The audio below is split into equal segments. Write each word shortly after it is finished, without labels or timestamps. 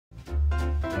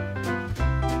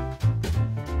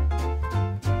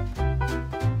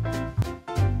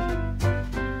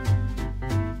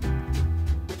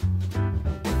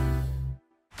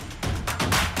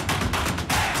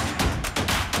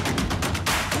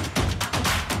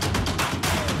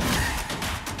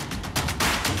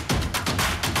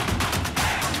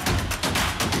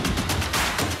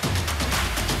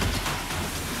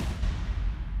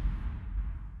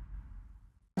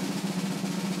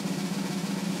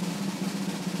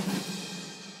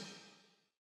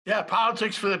Yeah,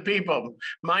 politics for the people.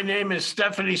 My name is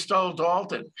Stephanie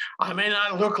Dalton. I may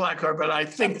not look like her, but I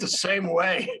think the same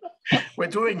way. We're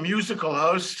doing musical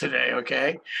hosts today,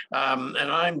 okay? And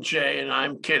I'm Jay, and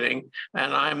I'm kidding,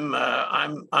 and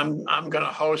I'm going to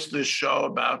host this show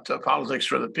about politics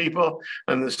for the people,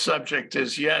 and the subject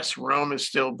is yes, Rome is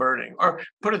still burning, or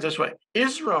put it this way: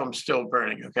 is Rome still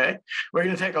burning? Okay, we're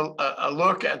going to take a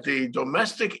look at the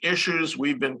domestic issues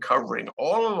we've been covering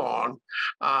all along,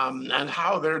 and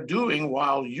how they're doing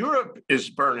while Europe is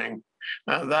burning.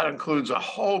 That includes a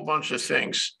whole bunch of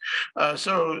things.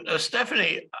 So,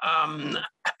 Stephanie,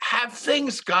 have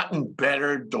things gotten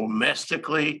better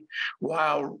domestically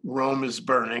while Rome is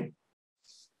burning?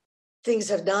 Things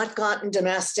have not gotten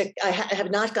domestic.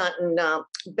 Have not gotten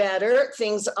better.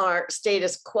 Things are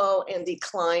status quo and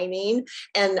declining.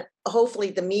 And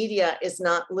hopefully the media is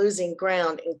not losing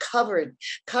ground in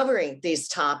covering these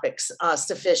topics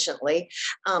sufficiently.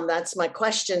 That's my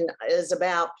question, is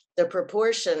about the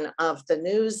proportion of the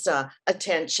news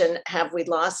attention. Have we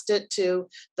lost it to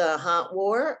the hot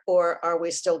war, or are we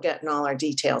still getting all our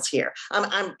details here?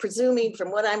 I'm presuming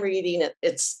from what I'm reading,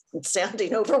 it's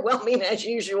sounding overwhelming as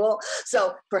usual.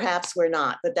 So perhaps we're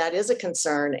not, but that is a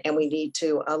concern, and we need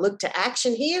to look to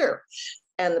action here.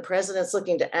 And the president's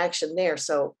looking to action there.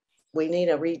 So we need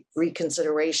a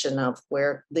reconsideration of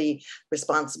where the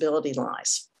responsibility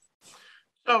lies.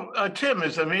 So, Tim,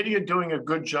 is the media doing a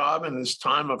good job in this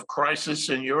time of crisis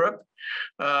in Europe?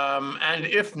 And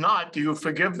if not, do you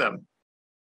forgive them?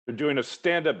 They're doing a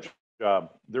stand-up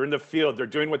job. They're in the field. They're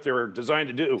doing what they were designed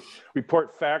to do: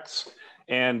 report facts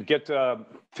and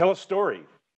tell a story.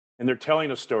 And they're telling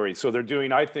a story. So they're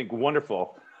doing, I think,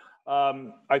 wonderful.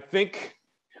 I think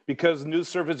because news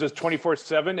service is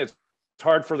 24/7, it's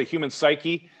hard for the human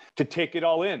psyche to take it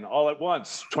all in all at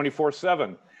once,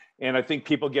 24/7. And I think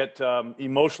people get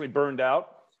emotionally burned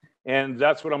out. And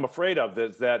that's what I'm afraid of,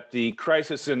 is that the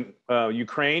crisis in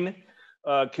Ukraine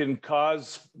can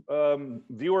cause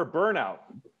viewer burnout.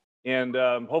 And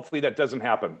hopefully that doesn't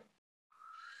happen.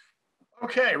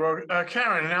 Okay, well,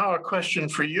 Karen, now a question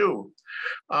for you.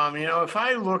 If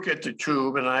I look at the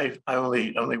tube, and I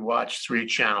only watch 3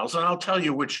 channels, and I'll tell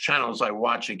you which channels I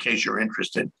watch in case you're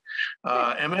interested.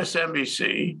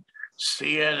 MSNBC,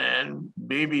 CNN,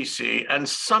 BBC, and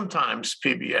sometimes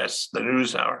PBS, the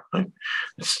NewsHour.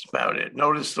 That's about it.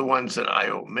 Notice the ones that I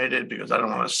omitted because I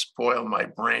don't want to spoil my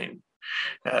brain.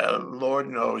 Lord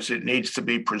knows it needs to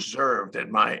be preserved at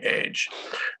my age.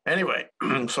 Anyway,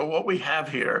 so what we have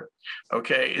here,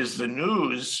 okay, is the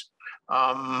news,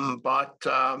 but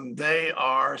they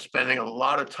are spending a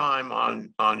lot of time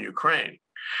on Ukraine.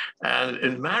 And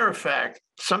as a matter of fact,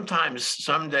 sometimes,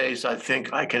 some days, I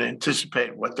think I can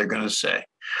anticipate what they're going to say.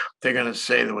 They're going to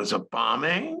say there was a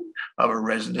bombing of a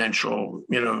residential,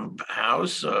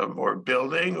 house or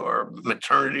building or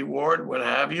maternity ward, what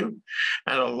have you,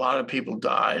 and a lot of people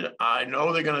died. I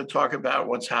know they're going to talk about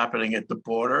what's happening at the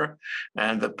border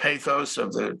and the pathos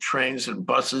of the trains and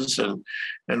buses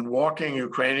and walking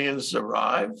Ukrainians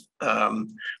arrive.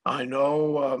 I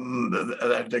know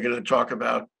that they're going to talk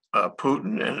about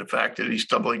Putin and the fact that he's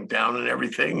doubling down on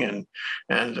everything, and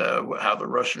how the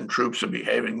Russian troops are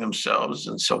behaving themselves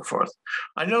and so forth.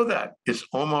 I know that it's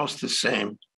almost the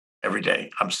same every day.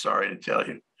 I'm sorry to tell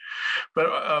you, but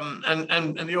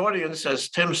and the audience, as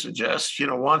Tim suggests,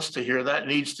 wants to hear that,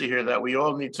 needs to hear that. We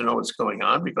all need to know what's going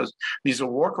on because these are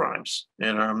war crimes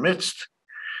in our midst.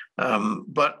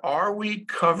 But are we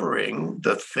covering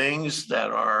the things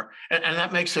that are, and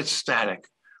that makes it static?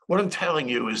 What I'm telling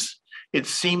you is, it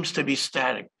seems to be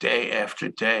static day after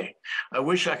day. I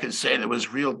wish I could say there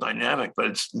was real dynamic, but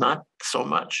it's not so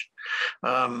much.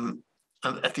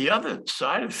 At the other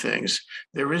side of things,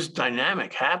 there is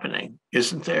dynamic happening,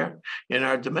 isn't there, in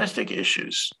our domestic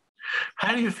issues?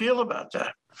 How do you feel about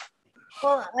that?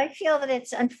 Well, I feel that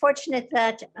it's unfortunate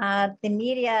that the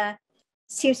media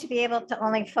seems to be able to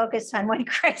only focus on one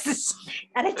crisis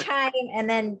at a time and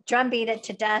then drumbeat it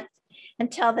to death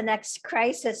until the next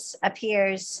crisis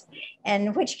appears,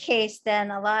 in which case then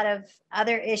a lot of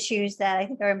other issues that I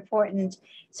think are important,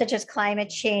 such as climate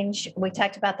change. We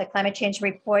talked about the climate change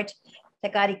report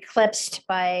that got eclipsed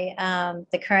by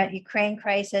the current Ukraine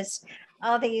crisis.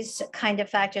 All these kind of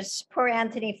factors. Poor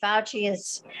Anthony Fauci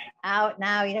is out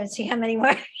now. You don't see him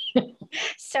anymore.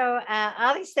 So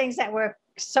all these things that were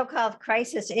so-called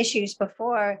crisis issues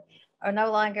before are no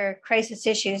longer crisis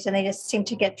issues, and they just seem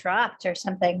to get dropped or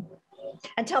something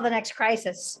until the next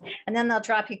crisis. And then they'll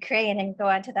drop Ukraine and go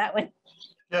on to that one.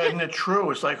 Yeah, isn't it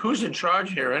true? It's like, who's in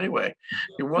charge here anyway?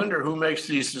 You wonder who makes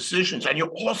these decisions. And you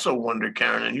also wonder,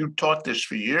 Karen, and you taught this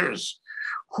for years,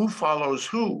 who follows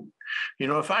who? You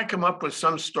know, if I come up with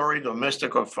some story,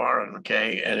 domestic or foreign,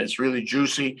 okay, and it's really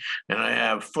juicy, and I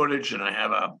have footage and I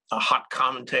have a hot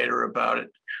commentator about it,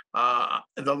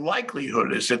 the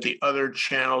likelihood is that the other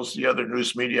channels, the other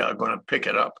news media are going to pick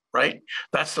it up, right?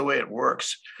 That's the way it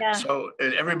works. Yeah. So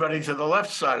everybody to the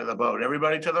left side of the boat,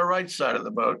 everybody to the right side of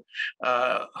the boat,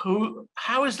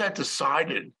 how is that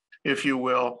decided, if you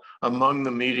will, among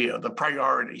the media, the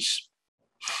priorities?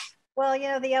 Well, you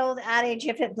know, the old adage,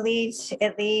 if it bleeds,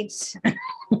 it leads.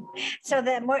 So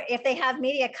the more, if they have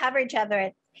media coverage of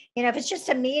it, you know, if it's just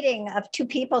a meeting of two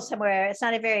people somewhere, it's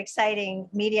not a very exciting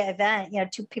media event, you know,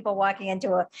 two people walking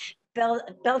into a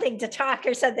building to talk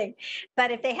or something.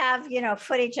 But if they have, you know,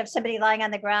 footage of somebody lying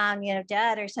on the ground, you know,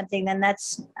 dead or something, then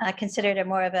that's considered a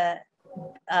more of a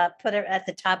put it at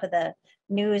the top of the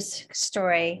news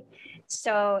story.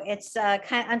 So it's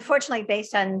kind of, unfortunately,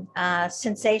 based on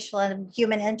sensational and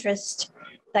human interest,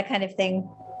 that kind of thing.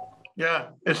 Yeah,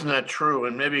 isn't that true?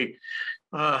 And maybe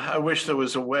I wish there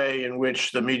was a way in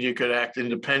which the media could act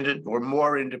independent or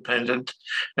more independent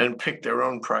and pick their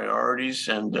own priorities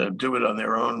and do it on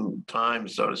their own time,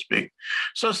 so to speak.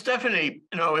 So, Stephanie,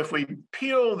 you know, if we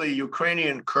peel the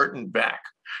Ukrainian curtain back,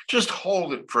 just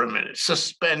hold it for a minute,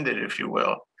 suspend it, if you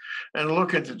will, and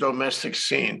look at the domestic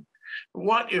scene.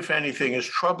 What, if anything, is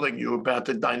troubling you about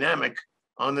the dynamic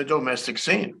on the domestic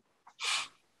scene?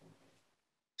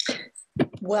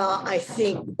 Well, I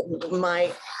think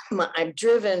I'm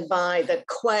driven by the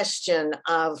question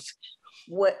of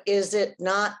what is it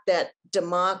not that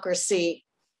democracy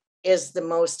is the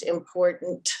most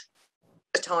important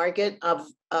target of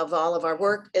all of our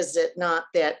work? Is it not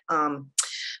that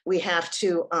we have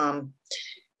to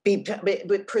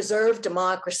preserve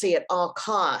democracy at all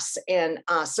costs, and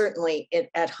certainly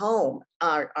at home,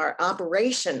 our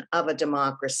operation of a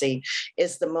democracy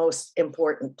is the most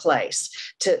important place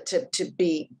to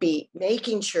be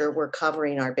making sure we're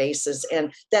covering our bases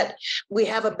and that we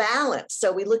have a balance.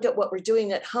 So we look at what we're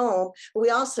doing at home, but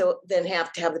we also then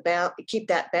have to have keep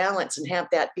that balance and have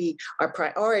that be our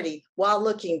priority while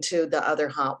looking to the other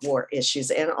hot war issues.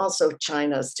 And also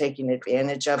China's taking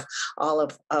advantage of all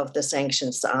of the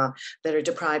sanctions that are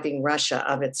depriving Russia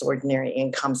of its ordinary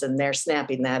incomes, and they're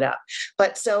snapping that up.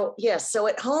 But so, yes, so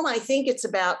at home, I think it's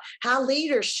about how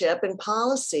leadership and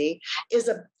policy is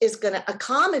going to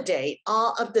accommodate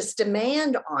all of this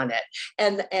demand on it,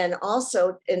 and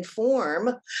also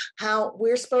inform how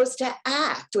we're supposed to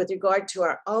act with regard to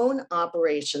our own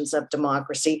operations of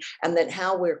democracy, and then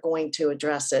how we're going to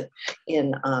address it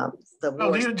in the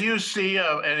war. Well, do you see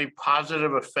any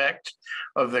positive effect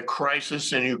of the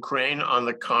crisis in Ukraine on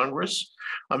the Congress?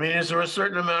 I mean, is there a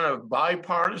certain amount of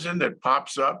bipartisan that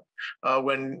pops up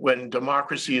when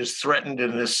democracy is threatened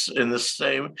in this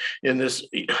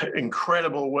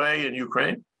incredible way in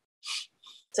Ukraine?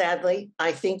 Sadly,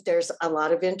 I think there's a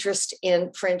lot of interest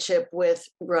in friendship with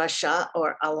Russia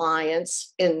or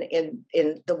alliance in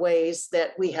the ways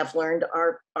that we have learned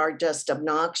are just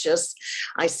obnoxious.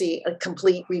 I see a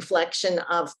complete reflection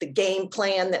of the game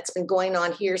plan that's been going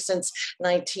on here since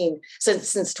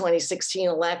 2016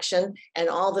 election, and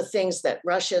all the things that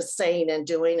Russia is saying and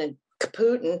doing, and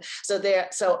Putin. So there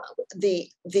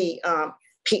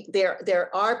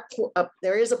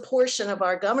is a portion of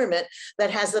our government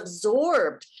that has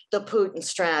absorbed the Putin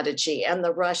strategy and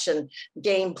the Russian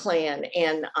game plan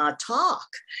and talk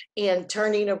in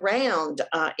turning around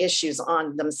issues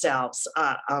on themselves.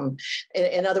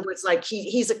 In other words, like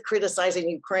he's criticizing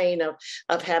Ukraine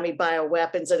of having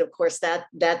bioweapons, and of course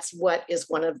that's what is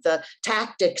one of the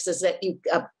tactics, is that you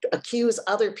accuse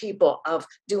other people of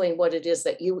doing what it is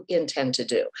that you intend to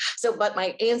do. So, but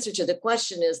my answer to the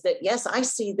question is that yes, I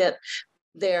see that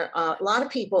there are a lot of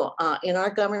people in our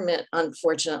government,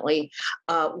 unfortunately,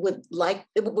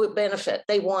 would benefit.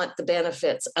 They want the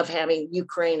benefits of having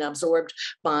Ukraine absorbed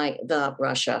by the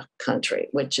Russia country,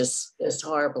 which is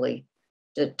horribly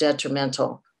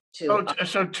detrimental to.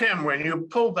 So Tim, when you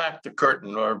pull back the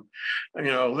curtain, or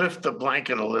lift the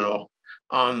blanket a little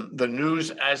on the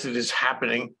news as it is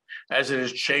happening, as it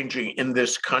is changing in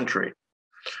this country,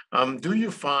 do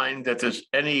you find that there's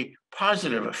any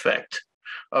positive effect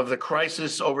of the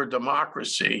crisis over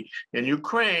democracy in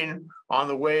Ukraine on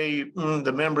the way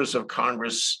the members of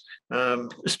Congress,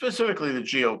 specifically the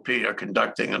GOP, are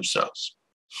conducting themselves?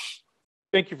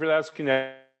 Thank you for asking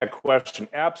that question.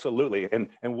 Absolutely. And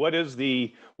what is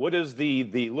the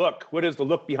look? What is the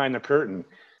look behind the curtain?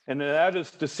 And that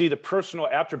is to see the personal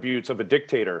attributes of a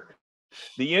dictator,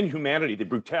 the inhumanity, the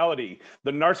brutality,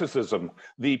 the narcissism,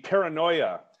 the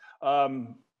paranoia. The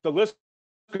list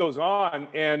goes on,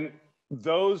 and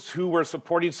those who were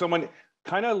supporting someone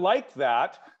kind of like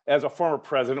that, as a former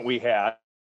president we had,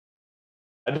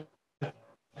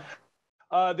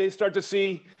 they start to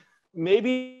see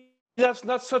maybe that's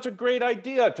not such a great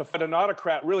idea to what an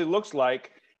autocrat really looks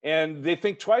like. And they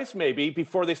think twice maybe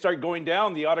before they start going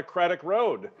down the autocratic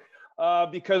road,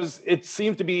 because it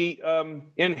seems to be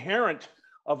inherent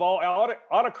of all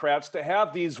autocrats to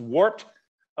have these warped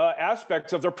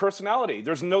aspects of their personality.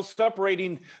 There's no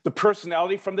separating the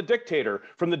personality from the dictator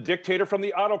from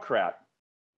the autocrat.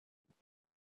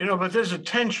 But there's a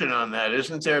tension on that,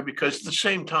 isn't there? Because at the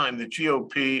same time, the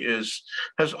GOP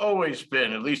has always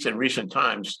been, at least in recent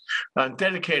times,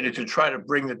 dedicated to try to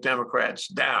bring the Democrats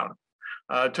down,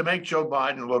 to make Joe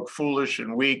Biden look foolish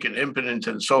and weak and impotent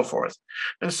and so forth.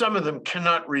 And some of them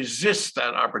cannot resist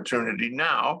that opportunity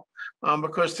now,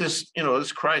 because this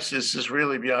crisis is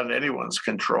really beyond anyone's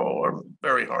control, or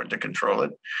very hard to control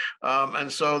it.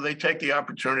 And so they take the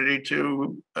opportunity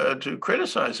to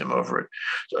criticize him over it.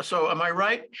 So am I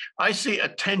right? I see a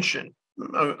tension,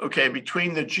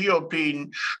 between the GOP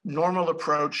normal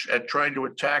approach at trying to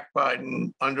attack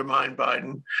Biden, undermine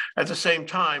Biden, at the same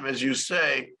time, as you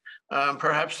say,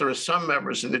 perhaps there are some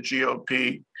members of the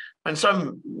GOP and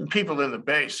some people in the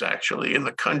base, actually, in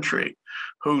the country,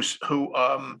 who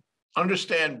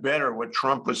understand better what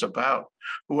Trump was about,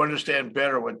 who understand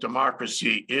better what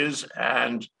democracy is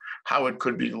and how it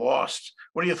could be lost.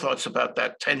 What are your thoughts about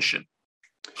that tension?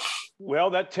 Well,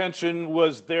 that tension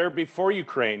was there before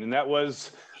Ukraine, and that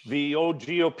was the old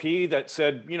GOP that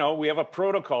said, we have a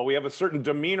protocol, we have a certain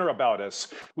demeanor about us,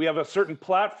 we have a certain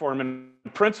platform and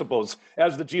principles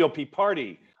as the GOP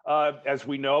party. As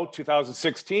we know,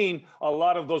 2016, a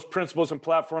lot of those principles and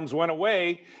platforms went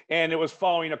away, and it was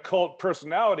following a cult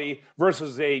personality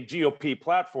versus a GOP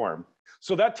platform.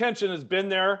 So that tension has been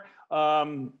there.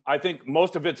 I think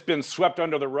most of it's been swept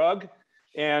under the rug,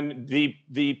 and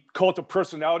the cult of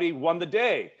personality won the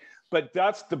day. But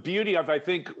that's the beauty of, I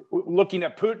think, looking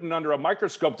at Putin under a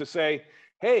microscope to say,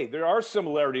 hey, there are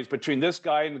similarities between this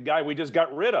guy and the guy we just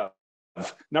got rid of,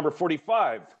 number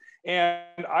 45.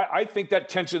 And I think that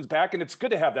tension's back, and it's good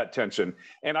to have that tension.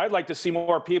 And I'd like to see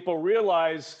more people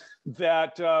realize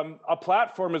that a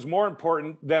platform is more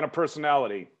important than a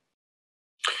personality.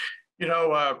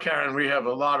 Karen, we have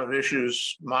a lot of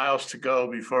issues, miles to go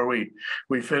before we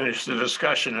finish the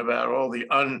discussion about all the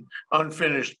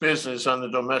unfinished business on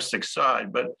the domestic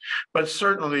side. But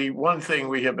certainly one thing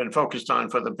we have been focused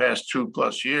on for the past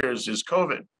 2+ years is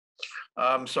COVID.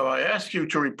 So I ask you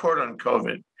to report on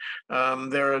COVID.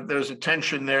 There's a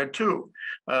tension there too.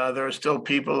 There are still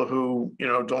people who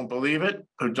don't believe it,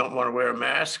 who don't want to wear a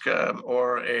mask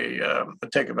or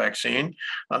take a vaccine.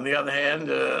 On the other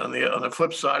hand, on the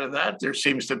flip side of that, there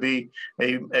seems to be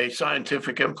a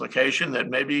scientific implication that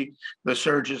maybe the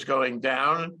surge is going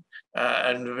down,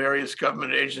 and the various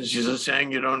government agencies are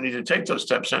saying you don't need to take those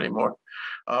steps anymore.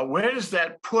 Where does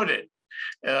that put it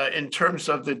in terms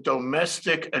of the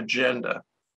domestic agenda?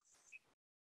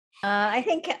 I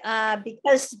think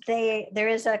because there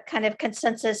is a kind of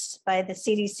consensus by the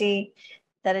CDC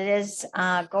that it is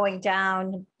going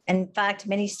down. In fact,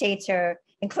 many states are,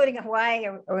 including Hawaii,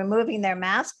 are removing their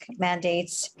mask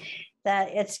mandates, that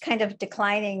it's kind of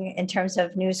declining in terms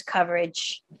of news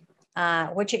coverage,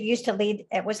 which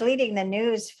it was leading the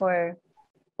news for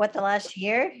the last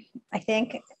year, I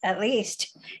think, at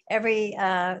least.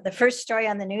 The first story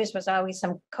on the news was always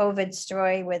some COVID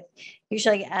story with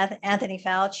usually Anthony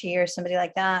Fauci or somebody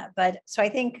like that. But so I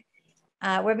think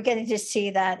we're beginning to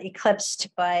see that eclipsed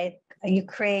by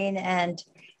Ukraine, and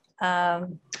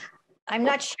I'm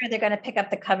not sure they're going to pick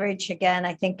up the coverage again.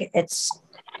 I think it's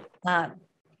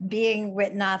being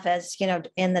written off as,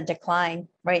 in the decline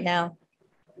right now.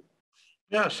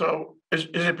 Yeah, so is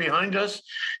it behind us?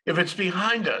 If it's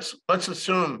behind us, let's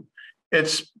assume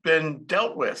it's been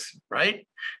dealt with, right?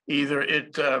 Either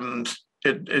it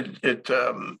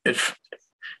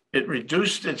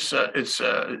reduced its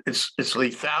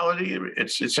lethality,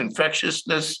 its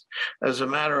infectiousness as a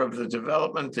matter of the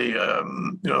development, the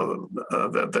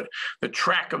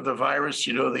track of the virus,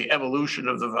 the evolution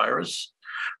of the virus,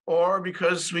 or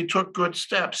because we took good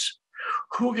steps.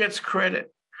 Who gets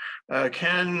credit?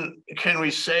 Can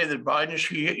we say that Biden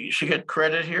should get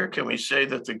credit here? Can we say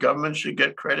that the government should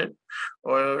get credit?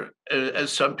 Or as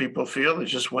some people feel, it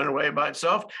just went away by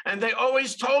itself? And they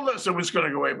always told us it was going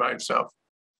to go away by itself.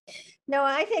 No,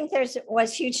 I think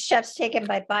was huge steps taken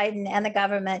by Biden and the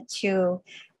government to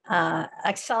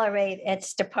accelerate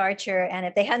its departure. And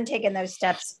if they hadn't taken those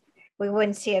steps, we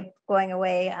wouldn't see it going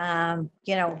away,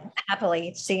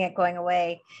 happily seeing it going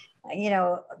away.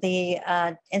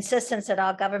 The insistence that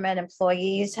all government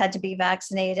employees had to be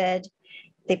vaccinated,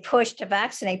 the push to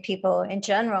vaccinate people in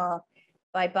general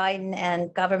by Biden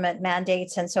and government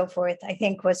mandates and so forth, I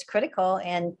think was critical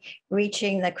in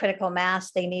reaching the critical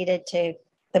mass they needed to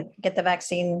get the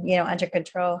vaccine, under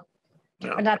control.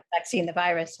 Yeah. Or not the vaccine, the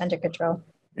virus under control.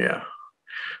 Yeah.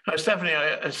 Stephanie,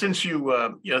 since you,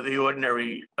 the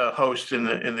ordinary host in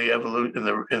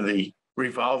the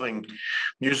revolving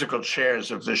musical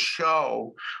chairs of the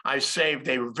show, I saved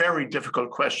a very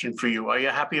difficult question for you. Are you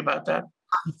happy about that?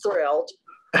 I'm thrilled.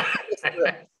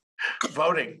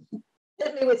 Voting.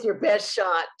 Hit me with your best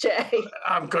shot, Jay.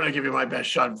 I'm going to give you my best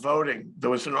shot. Voting. There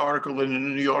was an article in the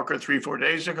New Yorker 3-4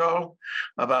 days ago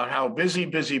about how busy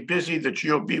the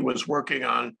GOP was working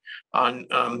on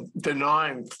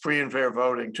denying free and fair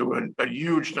voting to a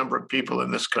huge number of people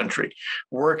in this country,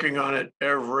 working on it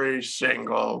every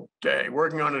single day,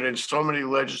 working on it in so many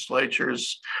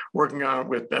legislatures, working on it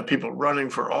with people running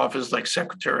for office like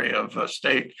Secretary of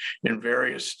State in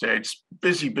various states.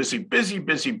 Busy.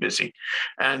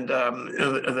 And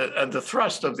the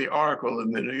thrust of the article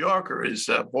in the New Yorker is,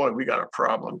 boy, we got a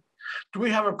problem. Do we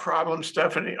have a problem,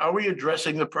 Stephanie? Are we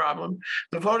addressing the problem?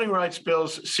 The voting rights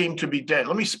bills seem to be dead.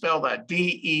 Let me spell that: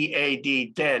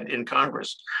 DEAD, dead in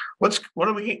Congress. What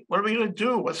are we going to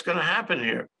do? What's going to happen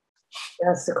here?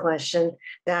 That's the question.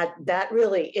 That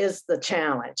really is the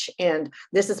challenge. And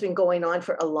this has been going on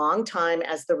for a long time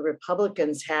as the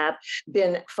Republicans have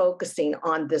been focusing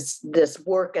on this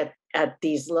work at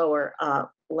these lower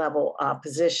level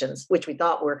positions, which we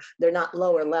thought they're not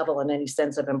lower level in any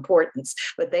sense of importance,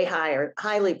 but they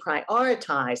highly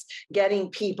prioritize getting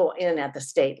people in at the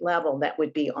state level that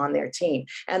would be on their team.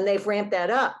 And they've ramped that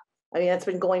up. I mean, that's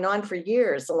been going on for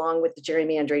years, along with the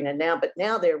gerrymandering, but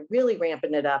now they're really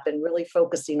ramping it up and really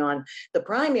focusing on the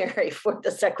primary for the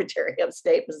Secretary of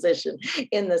State position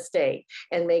in the state,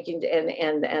 and making and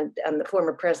the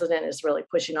former president is really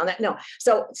pushing on that. No,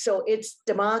 so it's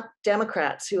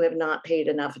Democrats who have not paid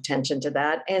enough attention to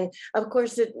that, and of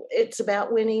course it's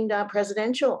about winning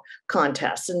presidential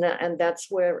contests, and that's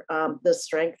where the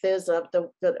strength is of the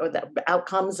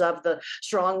outcomes of the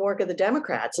strong work of the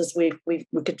Democrats, as we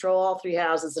control all three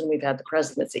houses and we've had the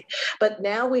presidency. But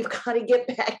now we've got to get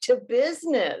back to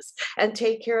business and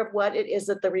take care of what it is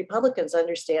that the Republicans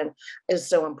understand is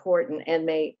so important and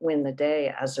may win the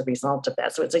day as a result of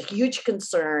that. So it's a huge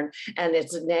concern, and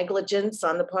it's negligence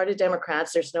on the part of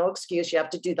Democrats. There's no excuse. You have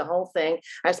to do the whole thing. It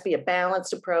has to be a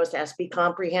balanced approach, it has to be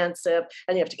comprehensive,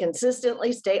 and you have to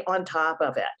consistently stay on top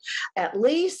of it. At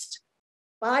least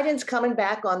Biden's coming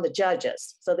back on the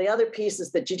judges. So the other piece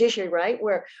is the judiciary, right?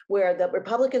 Where the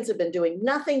Republicans have been doing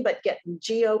nothing but getting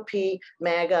GOP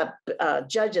MAGA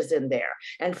judges in there.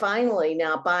 And finally,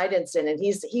 now Biden's in, and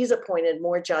he's appointed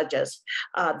more judges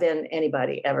than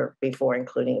anybody ever before,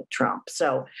 including Trump.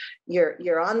 So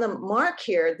you're on the mark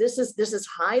here. This is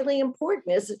highly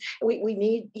important. We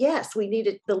need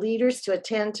the leaders to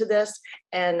attend to this.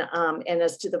 And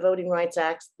as to the Voting Rights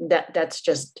Act, that's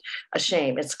just a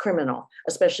shame. It's criminal,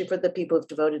 especially for the people who've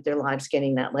devoted their lives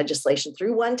getting that legislation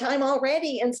through one time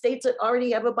already in states that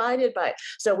already have abided by it.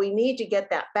 So we need to get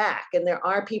that back. And there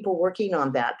are people working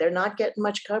on that. They're not getting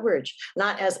much coverage,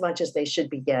 not as much as they should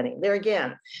be getting. There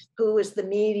again, who is the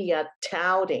media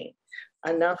touting?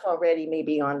 Enough already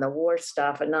maybe on the war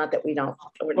stuff, and not that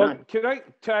Can I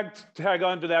tag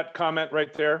on to that comment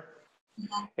right there?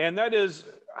 Mm-hmm. And that is,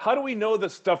 how do we know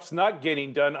this stuff's not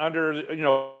getting done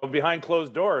behind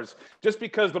closed doors? Just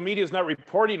because the media is not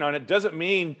reporting on it doesn't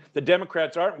mean the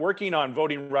Democrats aren't working on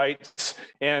voting rights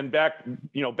and back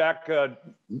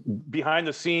behind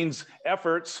the scenes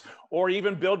efforts, or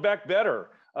even Build Back Better.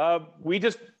 We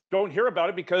just don't hear about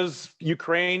it because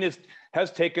Ukraine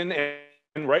has taken,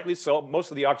 and rightly so, most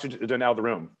of the oxygen out of the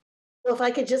room. Well, if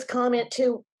I could just comment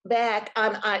too back,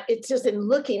 it's just I've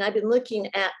been looking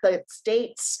at the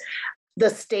states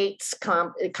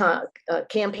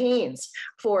campaigns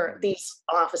for these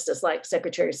offices like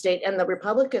Secretary of State, and the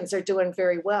Republicans are doing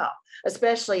very well,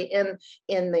 especially in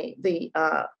the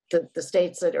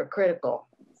states that are critical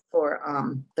for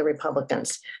the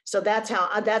Republicans. So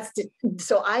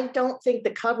so I don't think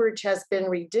the coverage has been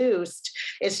reduced.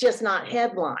 It's just not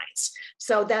headlines.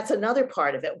 So that's another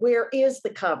part of it. Where is the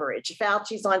coverage?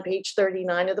 Fauci's on page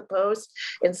 39 of the Post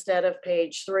instead of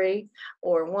page 3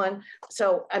 or 1.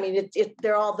 So, I mean,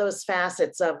 there are all those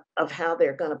facets of how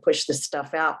they're going to push this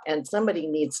stuff out. And somebody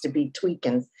needs to be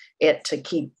tweaking it to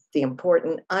keep the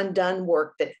important undone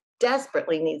work that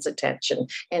desperately needs attention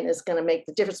and is going to make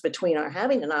the difference between our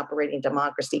having an operating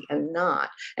democracy and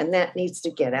not. And that needs to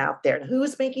get out there. And who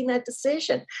is making that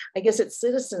decision? I guess it's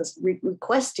citizens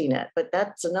requesting it, but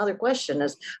that's another question,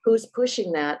 is who's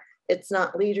pushing that it's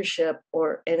not leadership,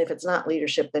 and if it's not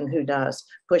leadership, then who does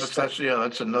push?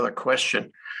 That's another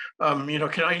question.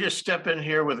 Can I just step in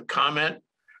here with a comment?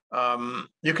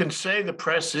 You can say the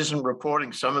press isn't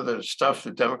reporting some of the stuff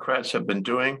that Democrats have been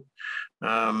doing,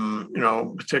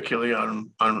 particularly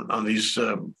on these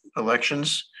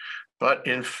elections. But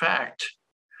in fact,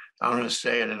 I'm going to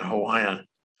say it in Hawaiian.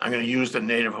 I'm going to use the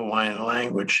native Hawaiian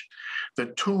language. The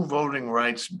two voting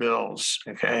rights bills,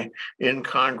 in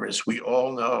Congress, we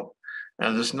all know,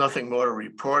 and there's nothing more to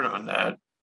report on that,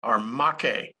 are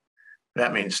make.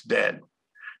 That means dead.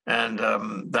 And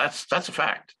that's a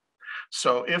fact.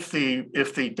 So if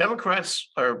the Democrats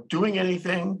are doing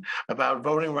anything about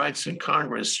voting rights in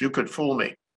Congress, you could fool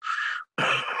me.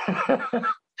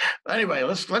 Anyway,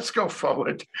 let's go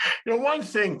forward. One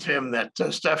thing, Tim, that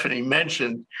Stephanie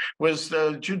mentioned was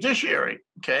the judiciary,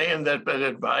 and that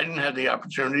Biden had the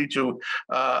opportunity to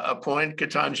appoint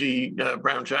Ketanji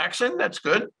Brown Jackson. That's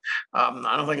good.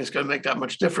 I don't think it's going to make that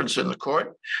much difference in the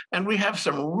court. And we have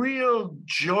some real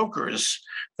jokers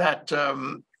that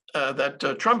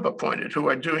Trump appointed, who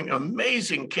are doing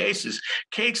amazing cases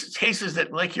that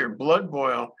make your blood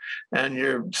boil and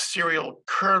your cereal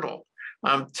curdle.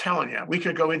 I'm telling you, we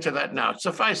could go into that now.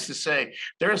 Suffice to say,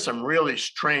 there are some really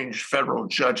strange federal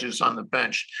judges on the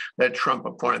bench that Trump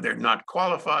appointed. They're not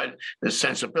qualified. Their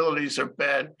sensibilities are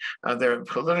bad. They're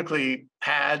politically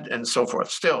had and so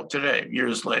forth. Still today,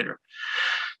 years later.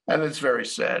 And it's very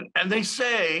sad. And they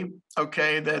say,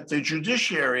 that the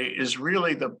judiciary is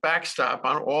really the backstop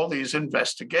on all these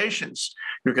investigations.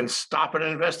 You can stop an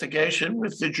investigation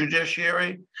with the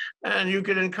judiciary, and you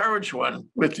can encourage one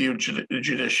with the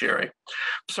judiciary.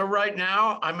 So right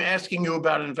now, I'm asking you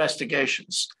about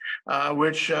investigations,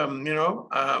 which,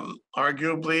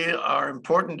 arguably are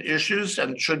important issues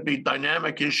and should be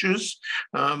dynamic issues.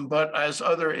 But as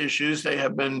other issues, they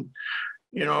have been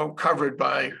covered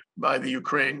by the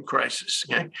Ukraine crisis.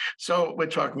 So we're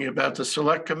talking about the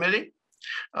Select Committee.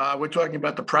 We're talking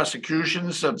about the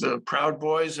prosecutions of the Proud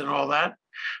Boys and all that.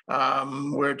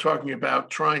 We're talking about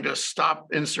trying to stop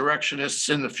insurrectionists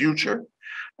in the future.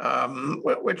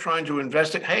 We're trying to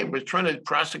investigate. Hey, we're trying to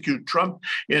prosecute Trump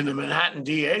in the Manhattan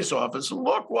DA's office.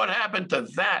 Look what happened to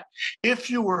that. If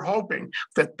you were hoping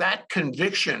that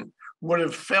conviction would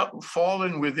have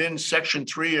fallen within Section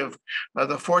 3 of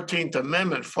the 14th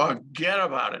Amendment, forget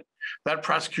about it. That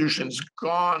prosecution's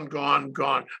gone.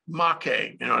 Make,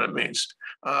 you know what it means.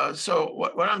 So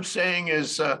what I'm saying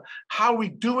is, how are we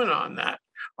doing on that?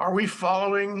 Are we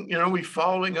following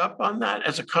up on that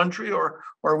as a country, or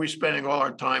are we spending all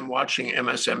our time watching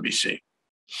MSNBC?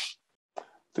 I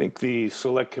think the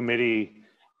Select Committee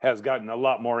has gotten a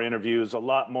lot more interviews, a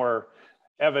lot more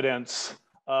evidence.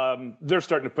 They're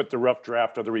starting to put the rough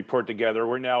draft of the report together.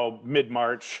 We're now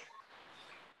mid-March.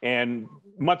 And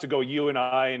months ago, you and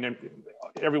I and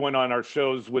everyone on our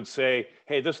shows would say,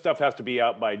 hey, this stuff has to be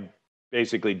out by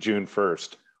basically June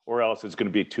 1st, or else it's going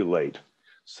to be too late.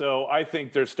 So I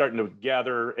think they're starting to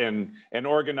gather and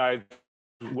organize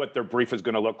what their brief is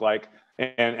going to look like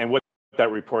and what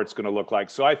that report's going to look like.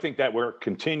 So I think that work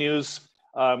continues.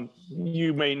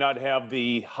 You may not have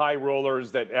the high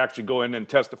rollers that actually go in and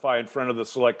testify in front of the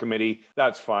Select Committee.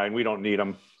 That's fine. We don't need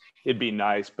them. It'd be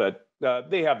nice, but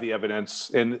they have the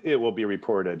evidence and it will be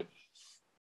reported.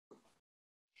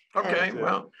 Okay,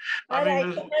 well, I can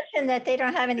mention that they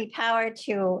don't have any power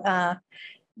to,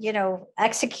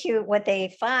 execute what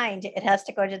they find. It has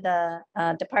to go to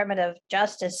the Department of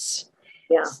Justice.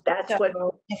 Yeah, that's what.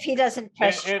 If he doesn't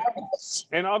press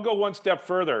and I'll go one step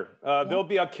further. There'll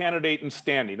be a candidate in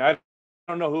standing. I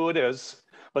don't know who it is,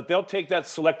 but they'll take that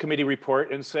Select Committee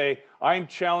report and say, I'm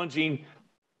challenging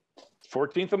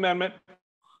 14th Amendment,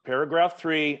 paragraph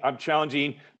 3. I'm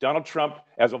challenging Donald Trump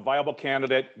as a viable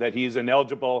candidate, that he's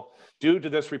ineligible due to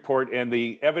this report and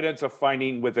the evidence of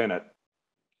finding within it.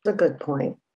 That's a good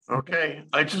point. Okay,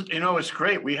 I just, it's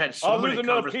great. We had so many. I'll lose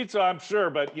another pizza, I'm sure,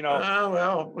 but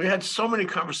well, we had so many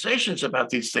conversations about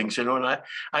these things, and I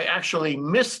actually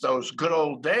miss those good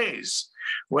old days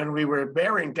when we were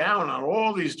bearing down on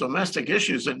all these domestic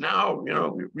issues. And now,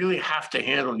 we really have to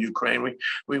handle Ukraine.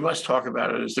 We must talk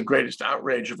about it as the greatest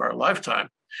outrage of our lifetime.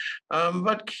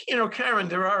 But, Karen,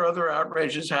 there are other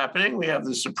outrages happening. We have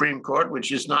the Supreme Court,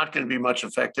 which is not going to be much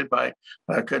affected by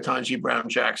Ketanji Brown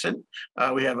Jackson.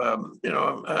 We have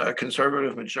a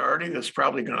conservative majority that's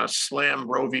probably going to slam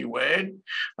Roe v. Wade.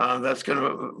 That's going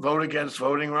to vote against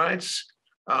voting rights.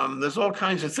 There's all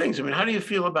kinds of things. I mean, how do you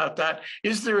feel about that?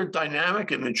 Is there a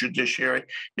dynamic in the judiciary?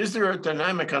 Is there a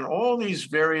dynamic on all these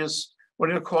various, what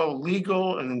do you call,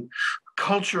 legal and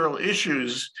cultural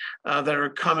issues that are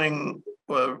coming,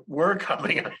 were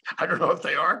coming, I don't know if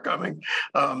they are coming,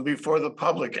 before the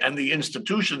public and the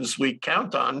institutions we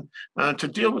count on to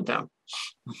deal with them.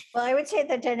 Well, I would say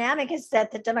the dynamic is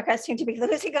that the Democrats seem to be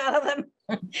losing all of them.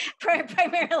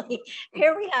 Primarily,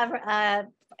 here we have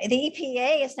the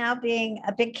EPA is now being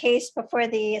a big case before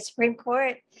the Supreme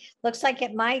Court. Looks like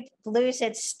it might lose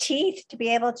its teeth to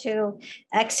be able to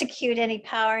execute any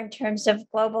power in terms of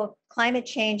global climate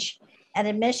change and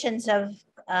emissions of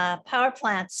power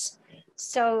plants.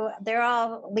 So they're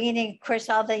all leaning, of course,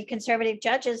 all the conservative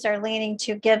judges are leaning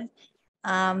to give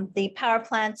the power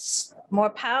plants more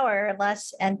power or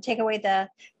less and take away the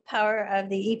power of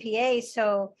the EPA.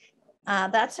 So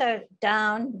that's a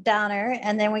downer.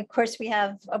 And then of course we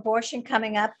have abortion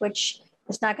coming up, which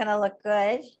is not going to look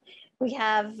good. We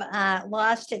have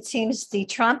lost, it seems, the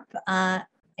Trump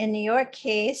in New York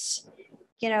case,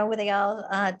 where they all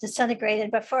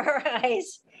disintegrated before our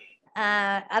eyes.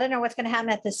 I don't know what's going to happen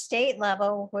at the state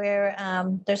level where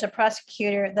there's a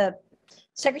prosecutor, the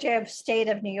Secretary of State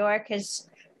of New York is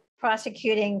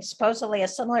prosecuting supposedly a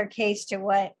similar case to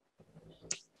what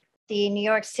the New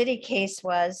York City case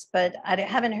was, but I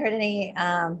haven't heard any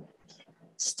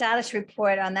status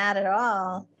report on that at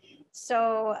all.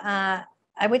 So I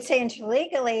would say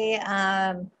interlegally,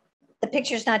 the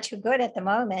picture's not too good at the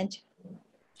moment.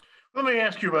 Let me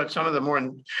ask you about some of the more,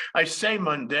 I say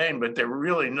mundane, but they're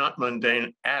really not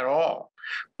mundane at all,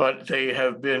 but they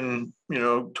have been,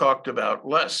 talked about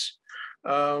less.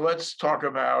 Let's talk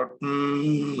about,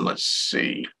 let's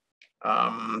see,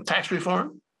 tax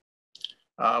reform,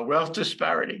 wealth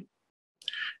disparity,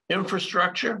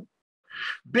 infrastructure,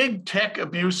 big tech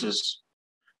abuses.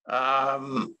 Did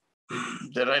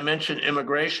I mention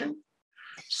immigration,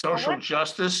 social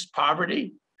justice,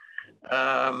 poverty?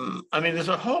 There's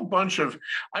a whole bunch of,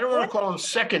 I don't want to call them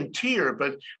second tier,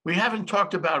 but we haven't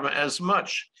talked about them as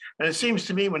much. And it seems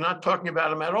to me we're not talking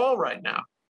about them at all right now.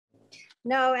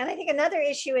 No, and I think another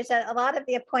issue is that a lot of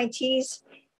the appointees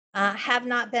have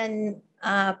not been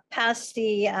past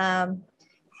the,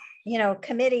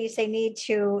 committees they need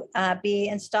to be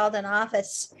installed in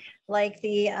office, like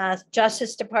the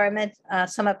Justice Department,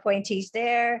 some appointees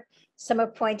there, some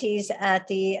appointees at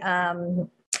the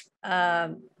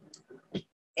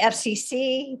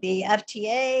FCC, the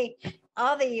FTA,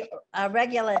 all the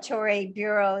regulatory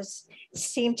bureaus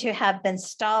seem to have been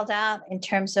stalled out in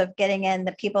terms of getting in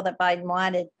the people that Biden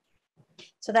wanted.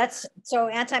 So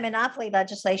anti-monopoly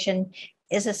legislation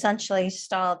is essentially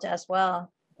stalled as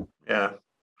well. Yeah.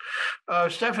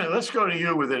 Stephanie, let's go to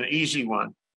you with an easy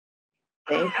one.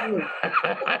 Thank you.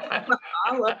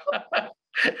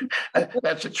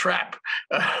 That's a trap.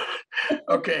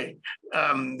 Okay.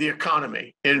 The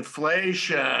economy,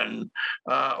 inflation,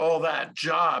 all that,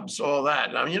 jobs, all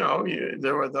that. Now,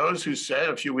 there were those who said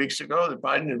a few weeks ago that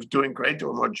Biden was doing great, there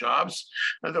were more jobs.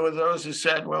 And there were those who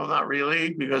said, well, not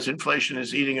really, because inflation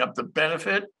is eating up the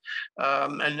benefit.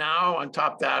 And now on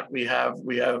top of that, we have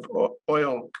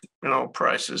oil,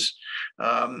 prices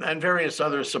and various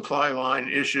other supply line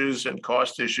issues and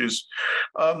cost issues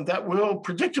that will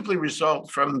predictably result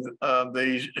from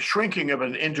the shrinking of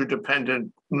an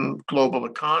interdependent global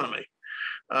economy.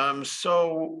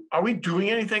 So are we doing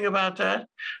anything about that? Are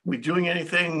we doing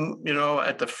anything,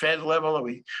 at the Fed level? Are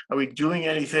we doing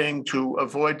anything to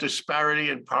avoid disparity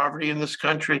and poverty in this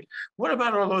country? What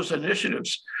about all those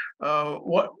initiatives?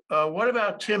 What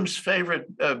about Tim's favorite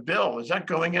bill? Is that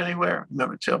going anywhere?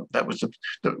 Remember, Tim, that was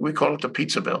we call it the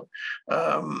pizza bill.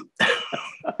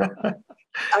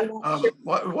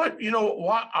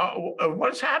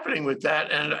 What's happening with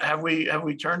that? And have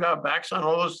we turned our backs on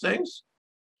all those things?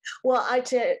 Well,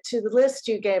 to the list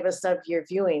you gave us of your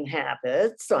viewing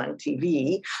habits on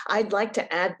TV, I'd like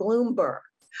to add Bloomberg.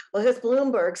 Well, because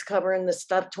Bloomberg's covering the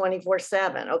stuff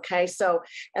 24/7. Okay, so,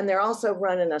 and they're also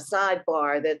running a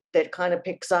sidebar that kind of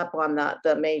picks up on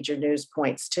the major news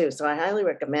points too. So I highly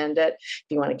recommend it if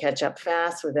you want to catch up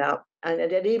fast and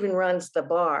it even runs the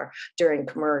bar during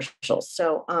commercials.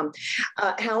 So,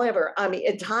 however,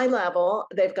 it's high level.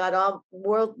 They've got all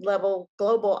world level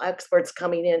global experts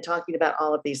coming in talking about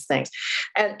all of these things.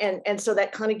 And so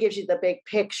that kind of gives you the big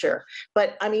picture.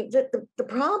 But the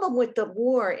problem with the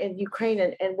war in Ukraine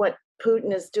and what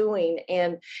Putin is doing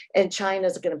and China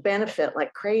is going to benefit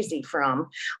like crazy from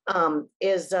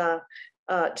is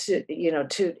and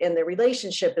the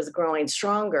relationship is growing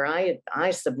stronger.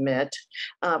 I submit,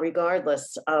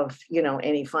 regardless of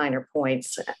any finer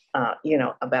points,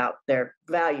 about their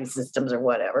value systems or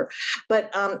whatever.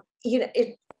 But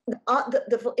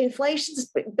the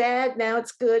inflation's bad. Now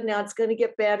it's good. Now it's going to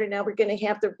get better. Now we're going to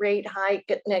have the rate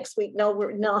hike next week. No,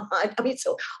 we're not. I mean,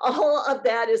 so all of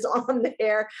that is on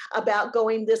there about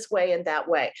going this way and that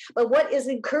way. But what is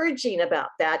encouraging about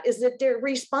that is that they're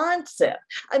responsive.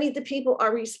 I mean, the people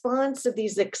are responsive,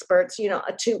 these experts,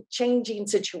 to changing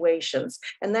situations.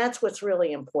 And that's what's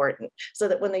really important. So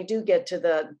that when they do get to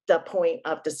the point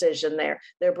of decision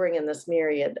they're bringing this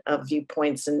myriad of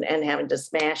viewpoints and having to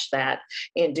smash that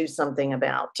and do something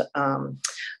about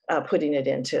putting it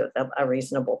into a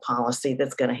reasonable policy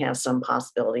that's going to have some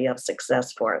possibility of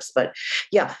success for us. But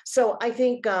yeah, so I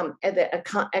think the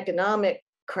economic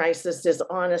crisis is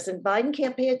on us, and Biden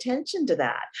can't pay attention to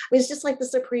that. I mean, it's just like the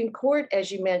Supreme Court,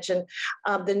 as you mentioned,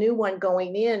 the new one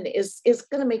going in is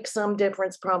going to make some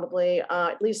difference, probably,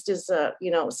 at least as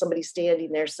somebody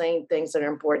standing there saying things that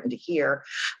are important to hear.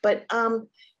 But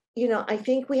I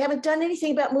think we haven't done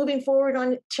anything about moving forward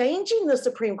on changing the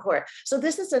Supreme Court. So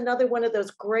this is another one of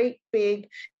those great big,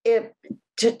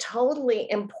 totally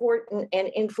important and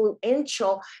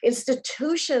influential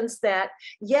institutions that,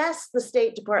 yes, the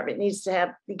State Department needs to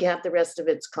have the rest of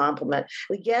its complement.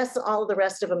 Yes, all the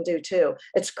rest of them do too.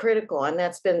 It's critical, and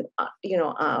that's been,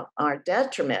 our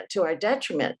detriment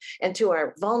and to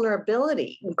our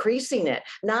vulnerability, increasing it,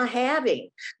 not having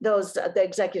the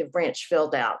executive branch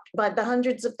filled out by the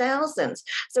hundreds of thousands.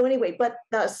 So anyway, but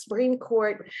the Supreme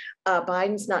Court,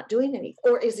 Biden's not doing anything,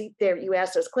 or is he there? You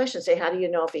ask those questions, say, how do you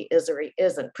know if he is or he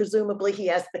isn't? Presumably he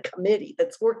has the committee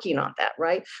that's working on that,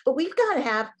 right? But we've got to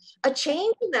have a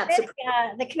change in that.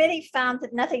 The committee found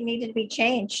that nothing needed to be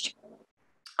changed.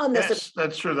 Yes,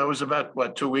 that's true. That was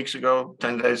about 2 weeks ago,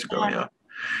 10 days ago. Yeah.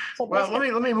 So well,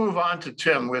 let me move on to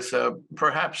Tim with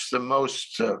perhaps the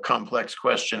most complex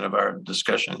question of our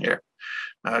discussion here.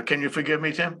 Can you forgive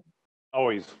me, Tim?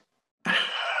 Always.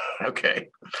 Okay.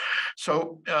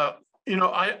 So,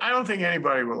 I don't think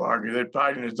anybody will argue that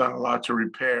Biden has done a lot to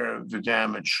repair the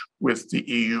damage with the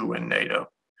EU and NATO.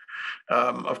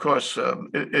 Of course,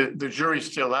 the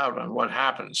jury's still out on what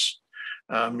happens.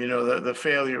 The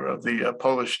failure of the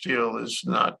Polish deal is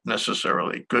not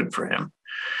necessarily good for him.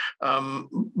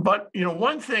 But,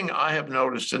 one thing I have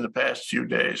noticed in the past few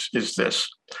days is this.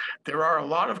 There are a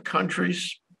lot of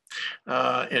countries in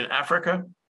Africa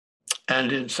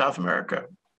and in South America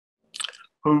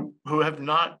who have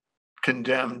not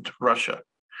condemned Russia,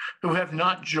 who have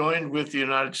not joined with the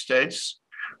United States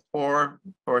or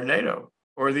NATO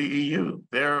or the EU.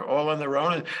 They're all on their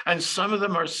own. And some of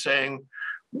them are saying,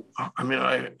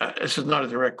 this is not a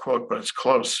direct quote, but it's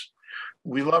close.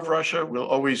 We love Russia. We'll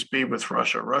always be with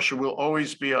Russia. Russia will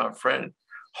always be our friend.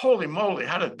 Holy moly,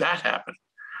 how did that happen?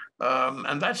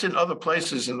 And that's in other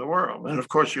places in the world. And of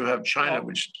course, you have China,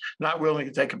 which is not willing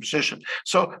to take a position.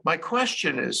 So my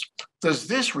question is, does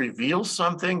this reveal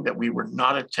something that we were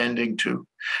not attending to?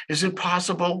 Is it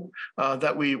possible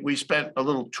that we spent a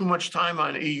little too much time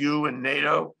on EU and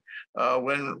NATO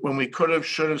when we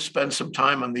should have spent some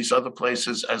time on these other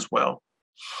places as well?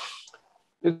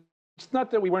 It's not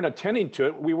that we weren't attending to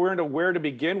it. We weren't aware to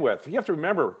begin with. You have to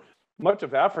remember, much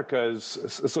of Africa is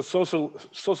a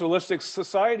socialistic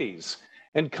societies,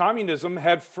 and communism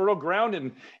had fertile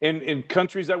ground in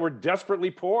countries that were desperately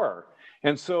poor.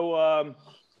 And so,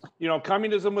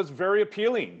 communism was very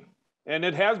appealing, and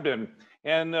it has been.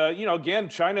 And, again,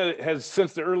 China has,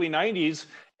 since the early 90s,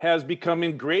 has become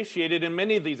ingratiated in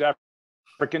many of these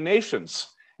African nations.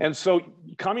 And so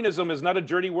communism is not a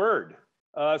dirty word.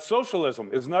 Socialism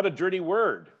is not a dirty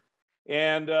word.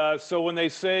 And so when they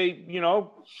say,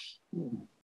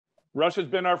 Russia's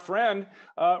been our friend,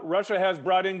 Russia has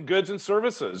brought in goods and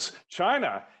services.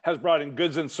 China has brought in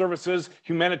goods and services,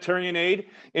 humanitarian aid,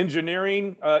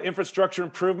 engineering, infrastructure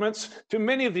improvements to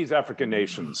many of these African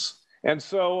nations. And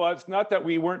so it's not that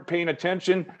we weren't paying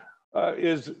attention,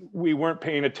 we weren't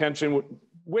paying attention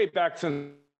way back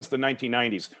since the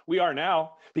 1990s. We are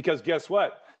now, because guess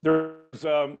what? There's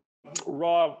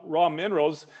raw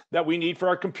minerals that we need for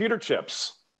our computer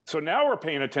chips. So now we're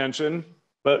paying attention,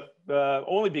 but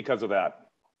only because of that.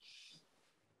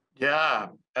 Yeah,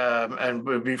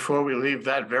 and before we leave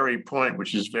that very point,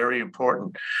 which is very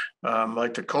important,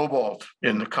 like the cobalt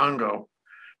in the Congo,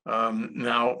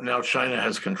 now China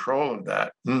has control of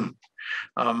that.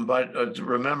 But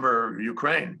remember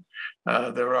Ukraine.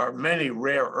 There are many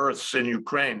rare earths in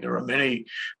Ukraine. There are many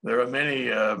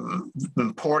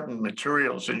important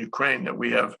materials in Ukraine that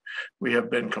we have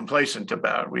been complacent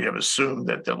about. We have assumed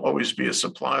that there'll always be a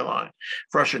supply line.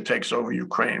 If Russia takes over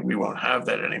Ukraine, we won't have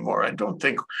that anymore. I don't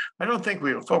think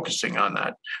we are focusing on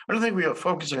that. I don't think we are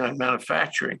focusing on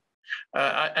manufacturing.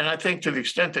 And I think to the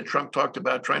extent that Trump talked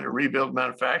about trying to rebuild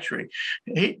manufacturing,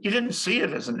 he didn't see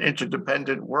it as an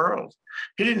interdependent world.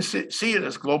 He didn't see it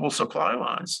as global supply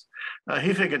lines.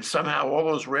 He figured somehow all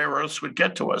those rare earths would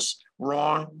get to us.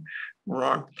 Wrong,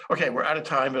 wrong. Okay, we're out of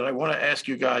time, but I want to ask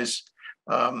you guys,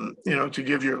 to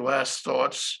give your last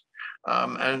thoughts.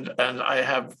 And I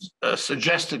have a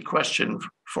suggested question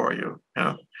for you.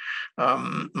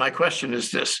 My question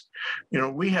is this: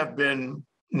 we have been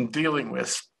dealing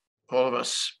with, all of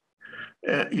us,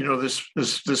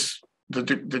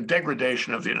 the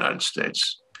degradation of the United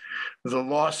States, the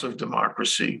loss of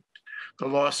democracy, the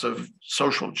loss of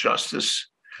social justice,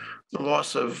 the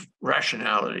loss of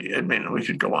rationality. I mean, we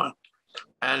could go on.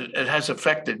 And it has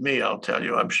affected me, I'll tell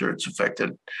you. I'm sure it's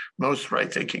affected most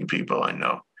right-thinking people I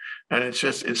know. And it's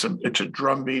a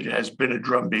drumbeat. It has been a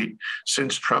drumbeat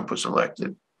since Trump was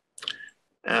elected.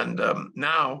 And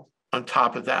now, on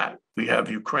top of that, we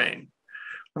have Ukraine,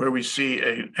 where we see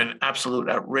an absolute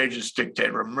outrageous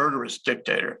dictator, a murderous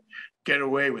dictator, get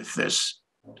away with this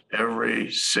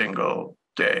every single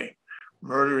day,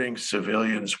 murdering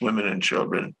civilians, women and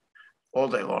children all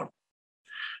day long.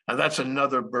 And that's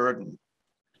another burden.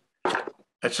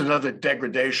 That's another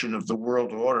degradation of the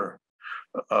world order,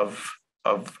 of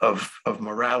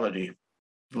morality,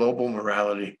 global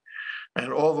morality.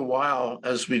 And all the while,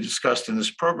 as we discussed in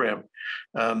this program,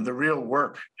 the real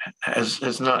work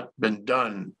has not been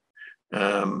done,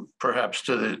 perhaps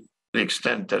to the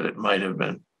extent that it might have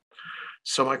been.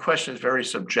 So my question is very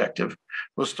subjective.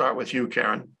 We'll start with you,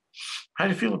 Karen. How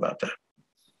do you feel about that?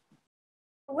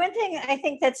 One thing I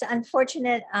think that's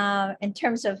unfortunate in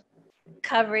terms of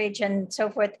coverage and so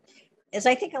forth is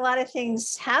I think a lot of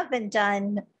things have been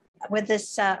done with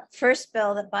this first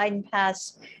bill that Biden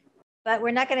passed, but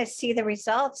we're not going to see the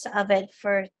results of it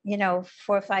for 4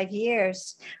 or 5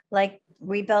 years, like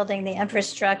rebuilding the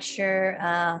infrastructure.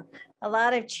 A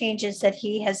lot of changes that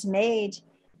he has made,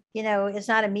 is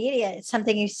not immediate. It's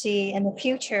something you see in the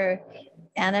future.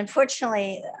 And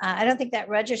unfortunately, I don't think that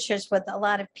registers with a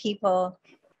lot of people.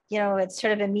 It's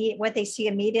sort of immediate, what they see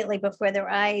immediately before their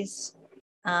eyes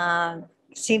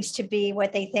seems to be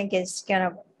what they think is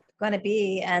going to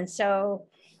be. And so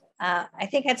I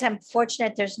think it's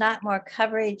unfortunate there's not more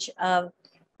coverage of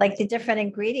like the different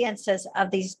ingredients of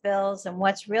these bills and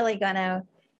what's really going to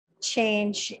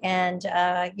change. And,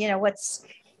 what's,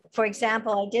 for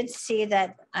example, I did see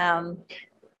that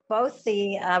both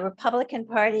the Republican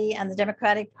Party and the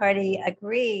Democratic Party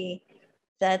agree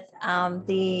that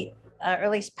or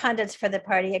at least pundits for the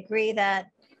party agree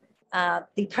that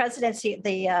the presidency,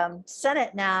 the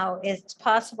Senate now is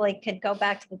possibly could go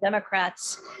back to the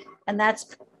Democrats. And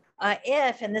that's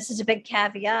if, and this is a big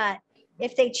caveat,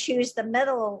 if they choose the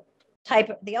middle type,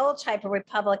 the old type of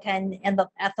Republican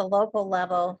at the local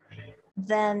level,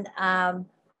 then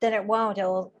it won't.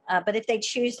 But if they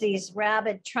choose these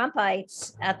rabid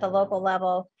Trumpites at the local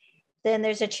level, then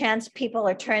there's a chance people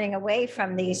are turning away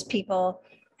from these people.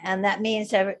 And that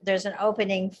means that there's an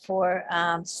opening for,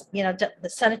 the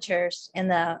senators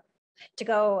to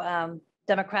go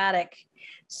Democratic.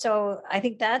 So I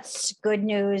think that's good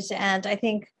news. And I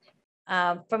think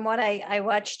from what I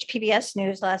watched PBS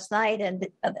News last night, and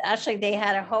actually they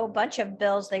had a whole bunch of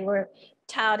bills they were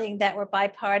touting that were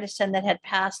bipartisan that had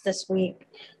passed this week.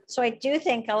 So I do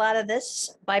think a lot of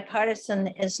this bipartisan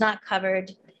is not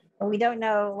covered. We don't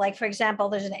know, like, for example,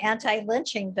 there's an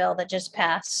anti-lynching bill that just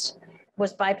passed,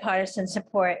 was bipartisan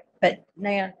support, but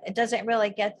it doesn't really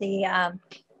get the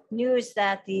news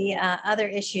that the other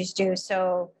issues do.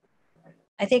 So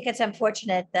I think it's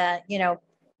unfortunate that,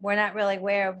 we're not really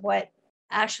aware of what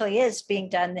actually is being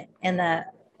done in the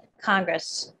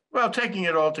Congress. Well, taking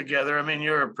it all together, I mean,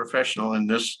 you're a professional in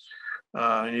this,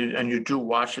 and you do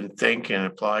watch and think and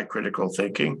apply critical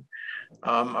thinking.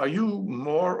 Are you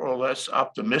more or less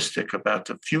optimistic about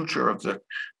the future of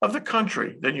the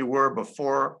country than you were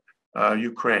before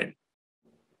Ukraine?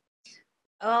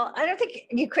 Well, I don't think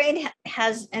Ukraine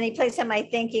has any place in my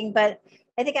thinking, but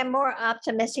I think I'm more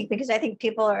optimistic because I think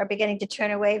people are beginning to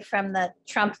turn away from the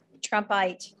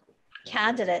Trumpite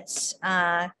candidates.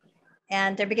 And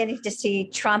they're beginning to see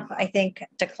Trump, I think,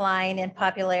 decline in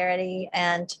popularity.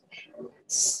 And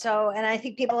I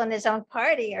think people in his own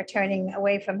party are turning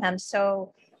away from him.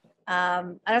 So I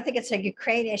don't think it's a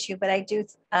Ukraine issue, but I do.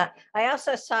 I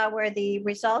also saw where the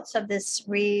results of this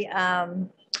redistricting,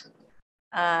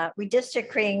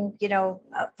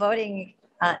 voting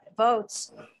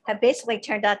votes have basically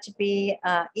turned out to be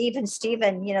even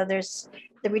Steven. There's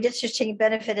the redistricting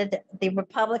benefited the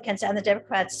Republicans and the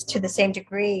Democrats to the same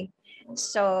degree.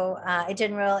 So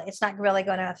it's not really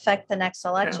going to affect the next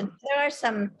election. Yeah. There are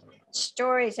some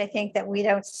stories I think that we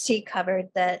don't see covered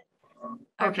that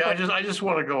Okay, I just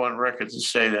want to go on record to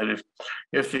say that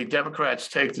if the Democrats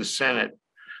take the Senate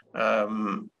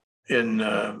in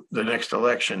the next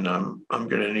election, I'm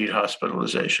going to need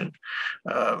hospitalization.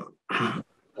 That's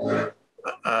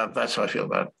how I feel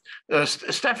about it.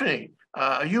 Stephanie,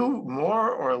 are you more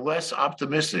or less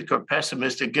optimistic or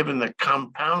pessimistic given the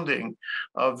compounding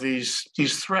of these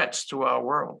threats to our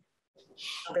world?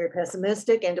 I'm very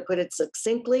pessimistic, and to put it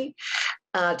succinctly,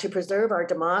 to preserve our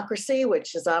democracy,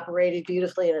 which has operated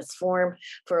beautifully in its form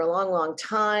for a long, long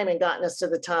time and gotten us to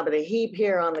the top of the heap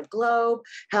here on the globe.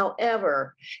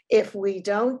 However, if we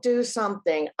don't do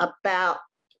something about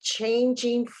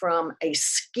changing from a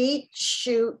skeet,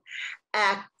 shoot,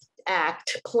 act,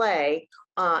 play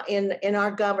in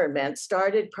our government,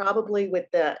 started probably with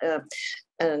the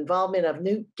involvement of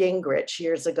Newt Gingrich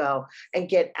years ago, and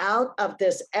get out of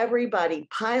this everybody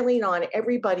piling on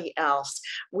everybody else,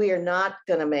 we are not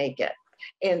going to make it.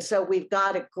 And so we've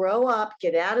got to grow up,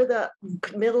 get out of the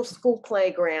middle school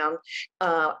playground,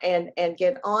 and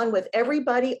get on with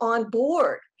everybody on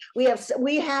board. We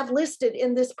have listed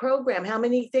in this program how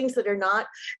many things that are not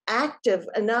active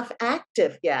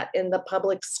yet in the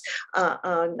public's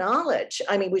knowledge.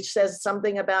 I mean, which says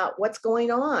something about what's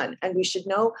going on, and we should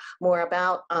know more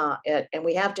about it. And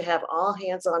we have to have all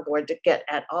hands on board to get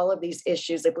at all of these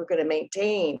issues if we're going to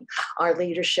maintain our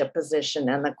leadership position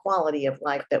and the quality of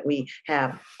life that we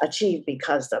have achieved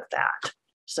because of that.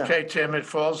 So. Okay, Tim, it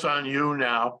falls on you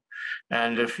now.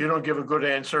 And if you don't give a good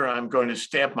answer, I'm going to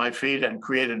stamp my feet and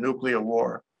create a nuclear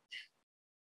war.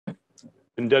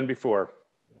 Been done before.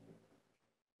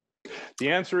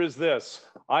 The answer is this.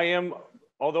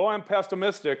 Although I'm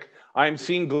pessimistic, I'm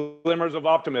seeing glimmers of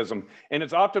optimism. And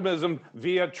it's optimism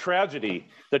via tragedy.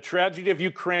 The tragedy of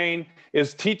Ukraine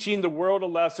is teaching the world a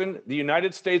lesson, the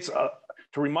United States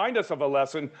to remind us of a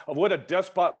lesson of what a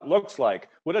despot looks like,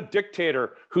 what a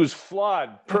dictator whose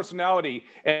flawed personality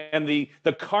and the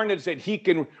carnage that he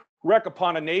can wreak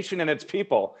upon a nation and its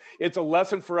people. It's a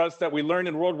lesson for us that we learned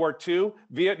in World War II,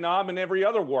 Vietnam, and every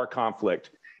other war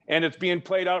conflict. And it's being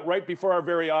played out right before our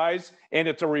very eyes. And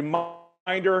it's a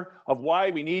reminder of why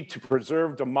we need to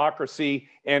preserve democracy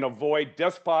and avoid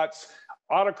despots,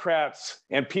 autocrats,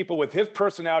 and people with his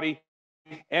personality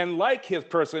and like his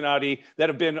personality that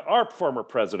have been our former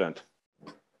president.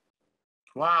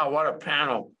 Wow, what a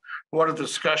panel. What a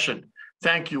discussion.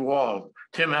 Thank you all.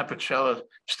 Tim Apicella,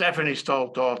 Stephanie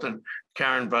Dalton,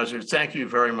 Karen Buzzard, thank you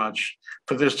very much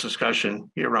for this discussion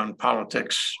here on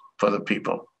Politics for the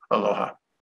People. Aloha.